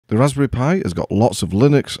The Raspberry Pi has got lots of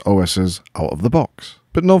Linux OSs out of the box,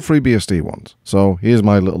 but no FreeBSD ones. So here's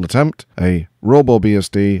my little attempt, a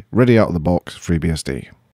RoboBSD ready out of the box FreeBSD.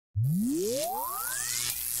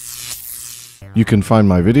 You can find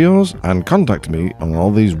my videos and contact me on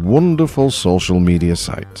all these wonderful social media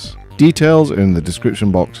sites. Details are in the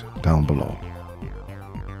description box down below.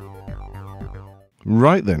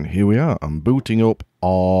 Right then, here we are. I'm booting up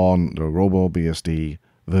on the RoboBSD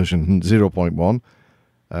version 0.1.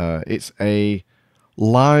 It's a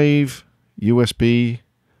live USB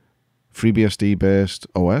FreeBSD based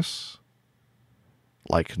OS,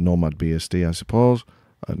 like NomadBSD I suppose,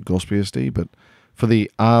 and GhostBSD, but for the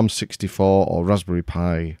ARM64 or Raspberry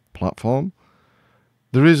Pi platform.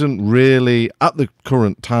 There isn't really, at the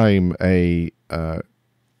current time, a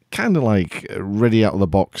kind of like ready out of the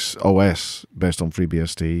box OS based on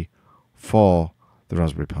FreeBSD for the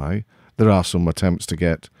Raspberry Pi. There are some attempts to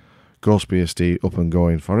get GhostBSD up and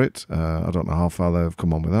going for it. I don't know how far they've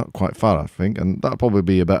come on with that. Quite far, I think, and that'll probably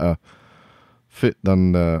be a better fit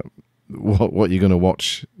than what you're going to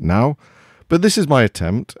watch now. But this is my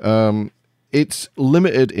attempt. It's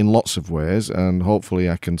limited in lots of ways, and hopefully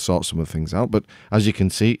I can sort some of the things out. But as you can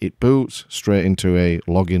see, it boots straight into a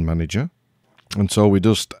login manager. And so we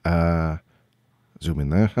just zoom in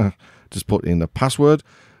there, just put in the password.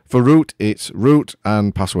 For root, it's root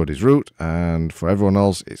and password is root. And for everyone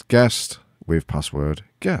else, it's guest with password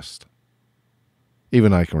guest.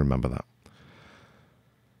 Even I can remember that.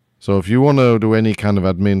 So if you want to do any kind of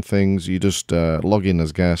admin things, you just log in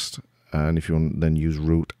as guest. And if you want, then use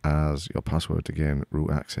root as your password to gain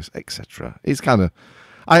root access, etc. It's kind of,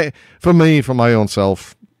 for me, for my own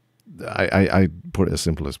self, I put it as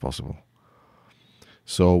simple as possible.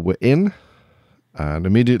 So we're in, and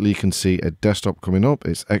immediately you can see a desktop coming up.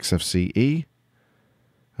 It's XFCE,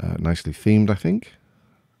 nicely themed, I think.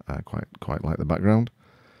 I quite like the background,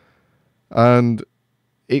 and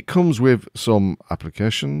it comes with some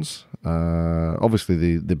applications.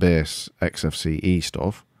 Obviously, the base XFCE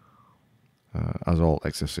stuff. As all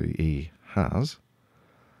XFCE has,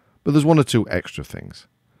 but there's one or two extra things.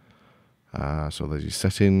 So there's your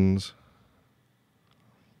settings,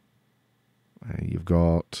 you've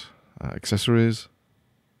got accessories,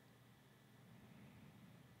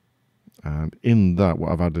 and in that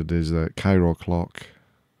what I've added is a Cairo clock,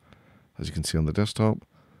 as you can see on the desktop.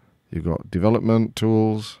 You've got development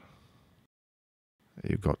tools,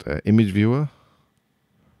 you've got image viewer,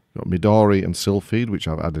 you've got Midori and Sylpheed, which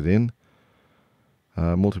I've added in.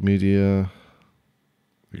 Multimedia,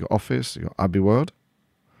 you got Office, you got AbiWord,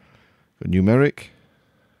 you got Numeric.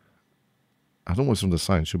 I don't know what's under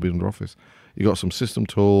Science, should be under Office. You got some system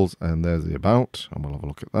tools, and there's the About, and we'll have a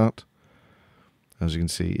look at that. As you can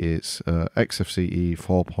see, it's XFCE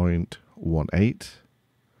 4.18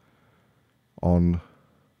 on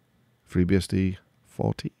FreeBSD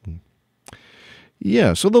 14.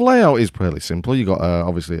 Yeah, so the layout is fairly simple. You got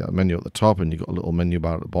obviously a menu at the top, and you got a little menu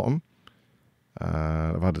bar at the bottom.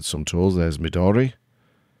 I've added some tools. There's Midori.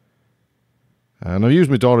 And I've used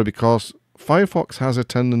Midori because Firefox has a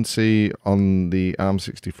tendency on the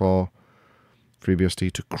ARM64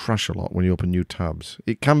 FreeBSD to crash a lot when you open new tabs.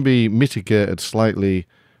 It can be mitigated slightly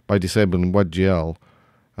by disabling WebGL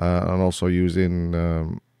and also using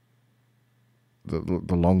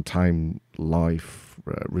the long time life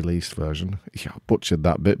released version. Yeah, I butchered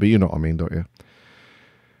that bit, but you know what I mean, don't you?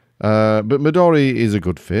 But Midori is a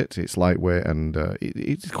good fit. It's lightweight and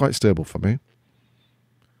it's quite stable for me.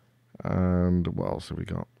 And what else have we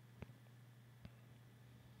got?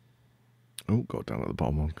 Oh, go down at the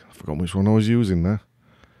bottom one. I forgot which one I was using there.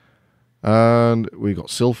 And we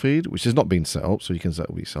got Sylpheed, which has not been set up, so you can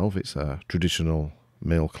set up yourself. It's a traditional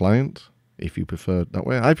mail client, if you prefer it that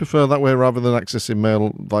way. I prefer that way rather than accessing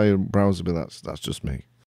mail via browser, but that's just me.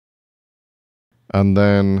 And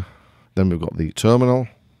then we've got the terminal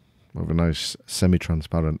with a nice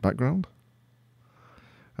semi-transparent background.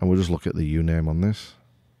 And we'll just look at the uname on this.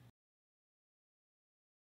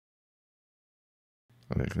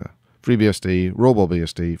 FreeBSD,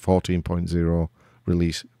 RoboBSD 14.0,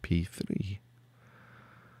 release P3.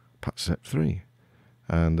 Patch set 3.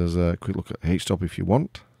 And there's a quick look at HTOP if you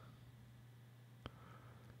want.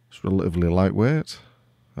 It's relatively lightweight.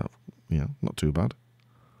 Yeah, not too bad.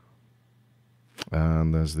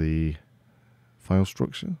 And there's the file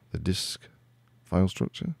structure, the disk file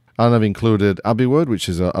structure. And I've included AbiWord, which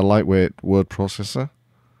is a lightweight word processor.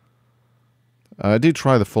 I did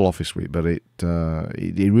try the full Office suite, but it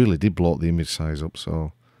really did bloat the image size up.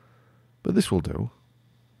 So, but this will do.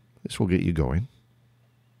 This will get you going.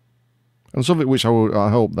 And something which I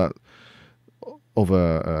hope that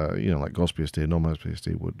other like GhostBSD and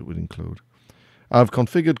NomadBSD would include. I've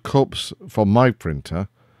configured cups for my printer,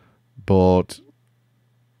 but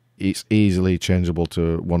it's easily changeable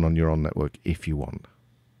to one on your own network if you want.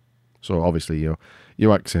 So obviously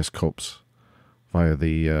you access cups via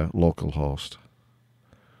the local host,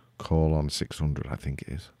 :600 I think it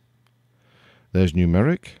is. There's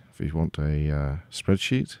numeric if you want a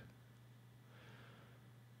spreadsheet.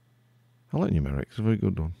 I like numeric, it's a very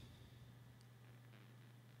good one.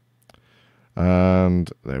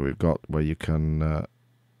 And there we've got where you can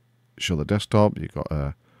show the desktop. You've got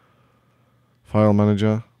a file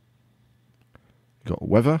manager. You've got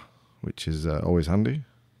weather, which is always handy.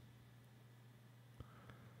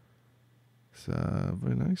 It's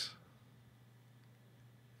very nice.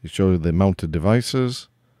 You show the mounted devices.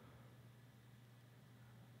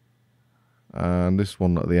 And this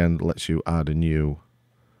one at the end lets you add a new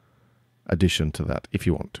addition to that if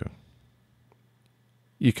you want to.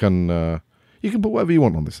 You can put whatever you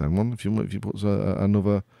want on this end one. If you put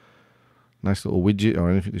another nice little widget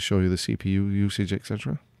or anything to show you the CPU usage,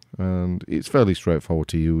 etc. And it's fairly straightforward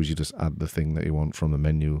to use. You just add the thing that you want from the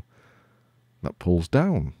menu that pulls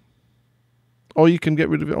down. Or you can get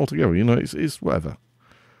rid of it altogether. You know, it's whatever.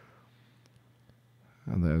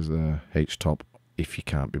 And there's a H-top if you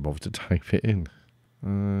can't be bothered to type it in.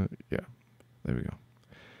 Yeah, there we go.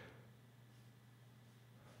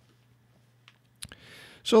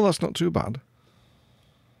 So that's not too bad.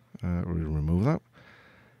 We'll remove that.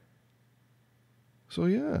 So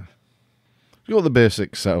yeah, you've got the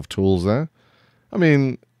basic set of tools there. I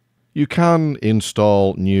mean, you can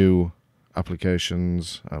install new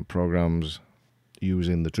applications and programs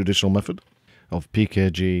using the traditional method of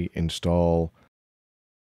pkg install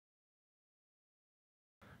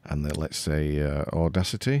and then let's say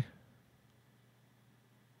Audacity.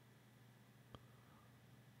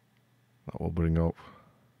 That will bring up,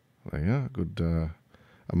 there you go, good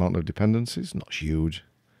amount of dependencies, not huge.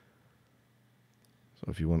 So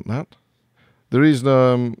if you want that, there is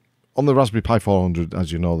on the Raspberry Pi 400,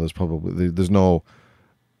 as you know, there's no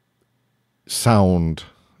sound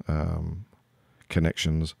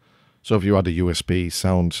connections. So if you add a USB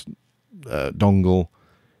sound dongle,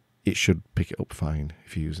 it should pick it up fine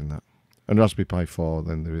if you're using that. And Raspberry Pi 4,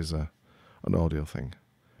 then there is an audio thing.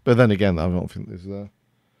 But then again, I don't think there's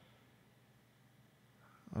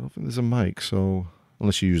a mic, so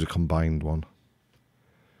unless you use a combined one.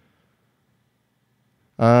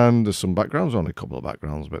 And there's some backgrounds, only a couple of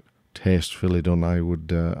backgrounds, but tastefully done,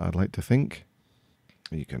 I'd like to think.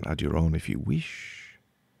 You can add your own if you wish.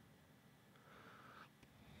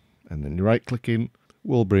 And then right-clicking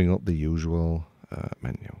will bring up the usual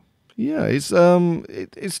menu. Yeah, it's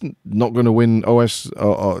not going to win OS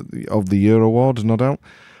of the Year awards, no doubt.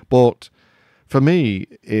 But for me,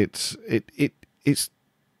 it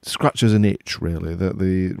scratches an itch, really. That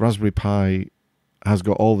the Raspberry Pi has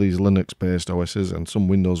got all these Linux-based OSs and some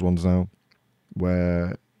Windows ones now,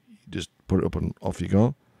 where you just put it up and off you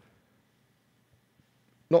go.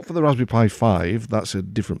 Not for the Raspberry Pi 5, that's a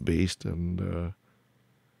different beast, and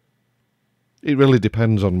it really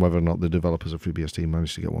depends on whether or not the developers of FreeBSD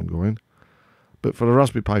manage to get one going. But for the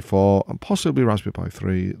Raspberry Pi 4 and possibly Raspberry Pi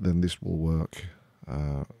 3, then this will work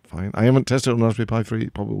fine. I haven't tested it on Raspberry Pi 3,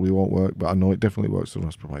 it probably won't work, but I know it definitely works on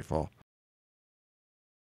Raspberry Pi 4.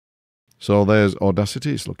 So there's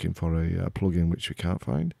Audacity. It's looking for a plugin which we can't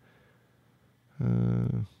find.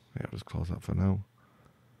 Yeah, let's close that for now.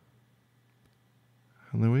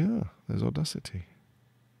 And there we are. There's Audacity.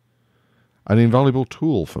 An invaluable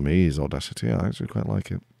tool for me is Audacity. I actually quite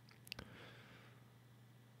like it.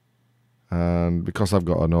 And because I've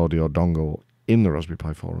got an audio dongle in the Raspberry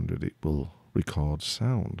Pi 400, it will record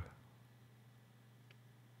sound.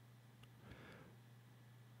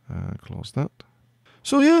 Close that.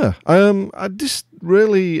 So yeah, I just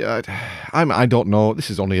really, I don't know. This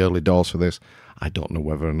is only early doors for this. I don't know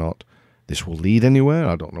whether or not this will lead anywhere.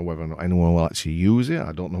 I don't know whether or not anyone will actually use it.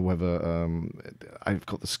 I don't know whether I've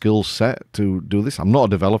got the skill set to do this. I'm not a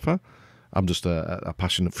developer. I'm just a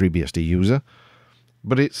passionate FreeBSD user.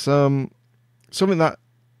 But it's something that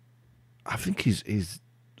I think is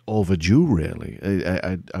overdue, really.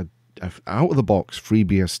 Out of the box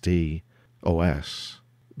FreeBSD OS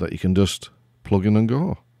that you can just plug in and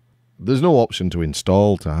go. There's no option to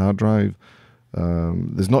install to hard drive.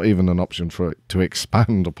 There's not even an option for it to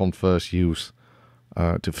expand upon first use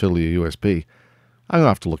to fill your USB. I'm going to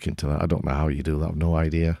have to look into that. I don't know how you do that. I have no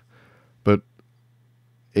idea. But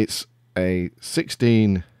it's a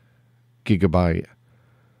 16 gigabyte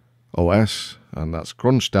OS, and that's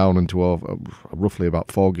crunched down into roughly about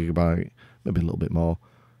 4 gigabyte, maybe a little bit more,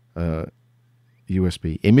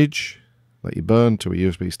 USB image that you burn to a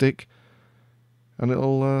USB stick, and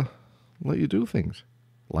it'll let you do things.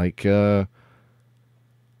 Like mount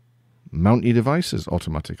your devices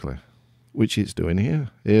automatically, which it's doing here.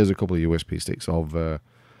 Here's a couple of USB sticks of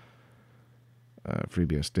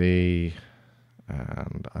FreeBSD,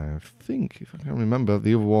 and I think, if I can remember,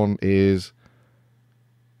 the other one is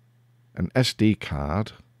an SD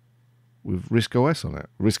card with RISC-OS on it.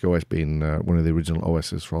 RISC-OS being one of the original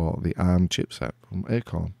OSs for the ARM chipset from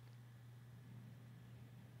Acorn.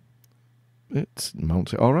 It's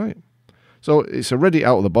mounted all right. So it's already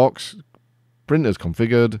out of the box. Printer's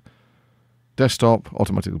configured. Desktop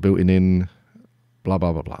automatically booting in. Blah,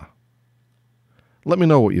 blah, blah, blah. Let me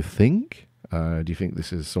know what you think. Do you think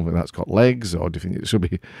this is something that's got legs, or do you think it should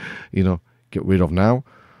be, get rid of now?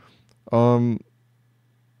 I'll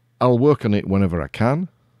work on it whenever I can.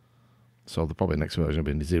 So the probably next version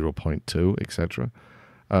will be 0.2, etc.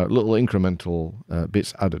 Little incremental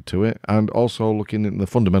bits added to it, and also looking in the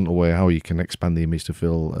fundamental way how you can expand the image to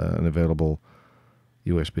fill an available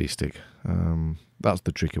USB stick. That's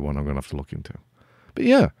the tricky one I'm going to have to look into. But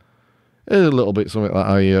yeah, it's a little bit something that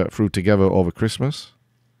I threw together over Christmas.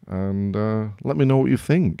 And let me know what you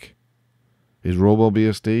think. Is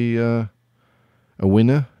RoboBSD a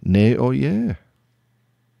winner? Nay or yeah?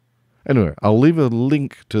 Anyway, I'll leave a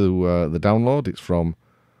link to the download. It's from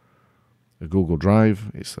a Google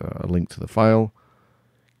Drive. It's a link to the file.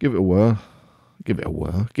 Give it a whirl. Give it a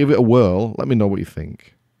whirl. Give it a whirl. Let me know what you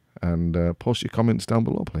think. And post your comments down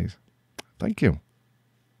below, please. Thank you.